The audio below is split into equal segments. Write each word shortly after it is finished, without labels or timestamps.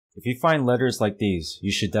If you find letters like these,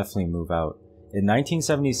 you should definitely move out. In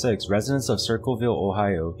 1976, residents of Circleville,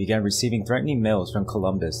 Ohio began receiving threatening mails from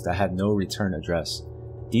Columbus that had no return address.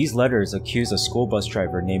 These letters accused a school bus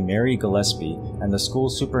driver named Mary Gillespie and the school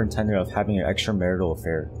superintendent of having an extramarital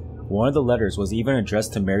affair. One of the letters was even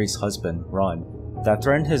addressed to Mary's husband, Ron, that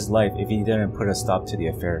threatened his life if he didn't put a stop to the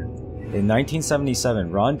affair. In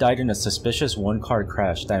 1977, Ron died in a suspicious one-car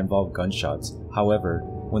crash that involved gunshots. However,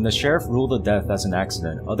 when the sheriff ruled the death as an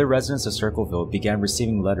accident, other residents of Circleville began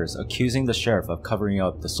receiving letters accusing the sheriff of covering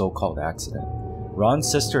up the so-called accident. Ron's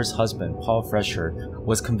sister's husband, Paul Fresher,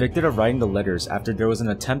 was convicted of writing the letters after there was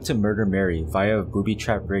an attempt to murder Mary via a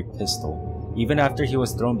booby-trap rig pistol. Even after he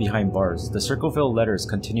was thrown behind bars, the Circleville letters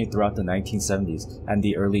continued throughout the 1970s and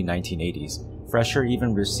the early 1980s. Fresher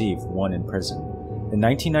even received one in prison. In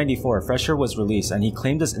 1994, Fresher was released and he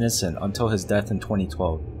claimed his innocence until his death in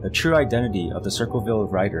 2012. The true identity of the Circleville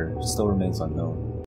writer still remains unknown.